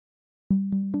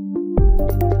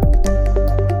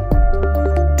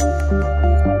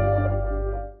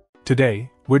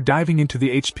Today, we're diving into the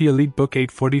HP EliteBook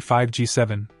 845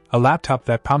 G7, a laptop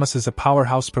that promises a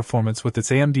powerhouse performance with its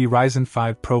AMD Ryzen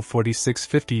 5 Pro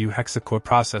 4650U hexa-core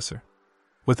processor.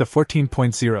 With a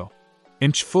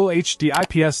 14.0-inch Full HD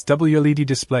IPS WLED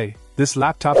display, this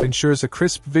laptop ensures a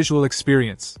crisp visual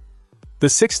experience. The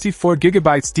 64GB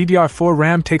DDR4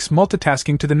 RAM takes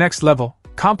multitasking to the next level,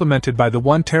 complemented by the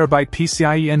 1TB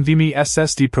PCIe NVMe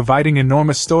SSD providing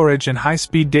enormous storage and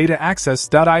high-speed data access.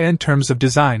 In terms of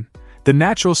design, the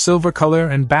natural silver color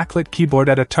and backlit keyboard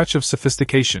add a touch of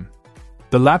sophistication.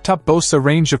 The laptop boasts a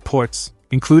range of ports,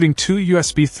 including 2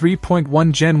 USB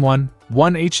 3.1 Gen 1,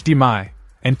 1 HDMI,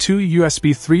 and 2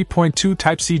 USB 3.2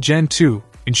 Type-C Gen 2,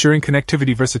 ensuring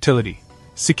connectivity versatility.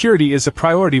 Security is a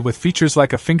priority with features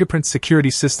like a fingerprint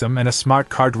security system and a smart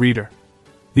card reader.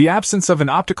 The absence of an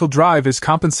optical drive is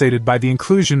compensated by the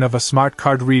inclusion of a smart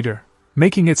card reader,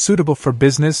 making it suitable for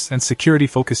business and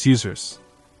security-focused users.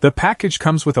 The package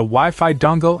comes with a Wi-Fi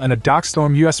dongle and a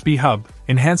DockStorm USB hub,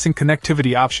 enhancing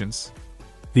connectivity options.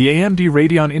 The AMD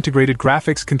Radeon integrated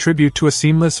graphics contribute to a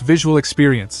seamless visual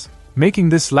experience, making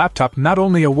this laptop not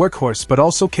only a workhorse but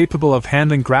also capable of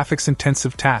handling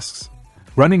graphics-intensive tasks.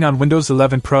 Running on Windows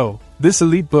 11 Pro, this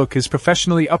EliteBook is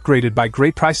professionally upgraded by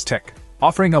Great Price Tech,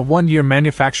 offering a 1-year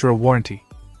manufacturer warranty.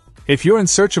 If you're in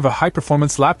search of a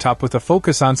high-performance laptop with a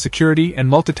focus on security and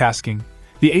multitasking,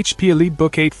 the HP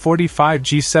EliteBook 845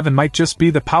 G7 might just be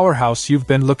the powerhouse you've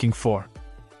been looking for.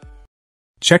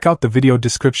 Check out the video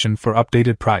description for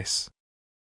updated price.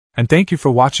 And thank you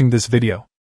for watching this video.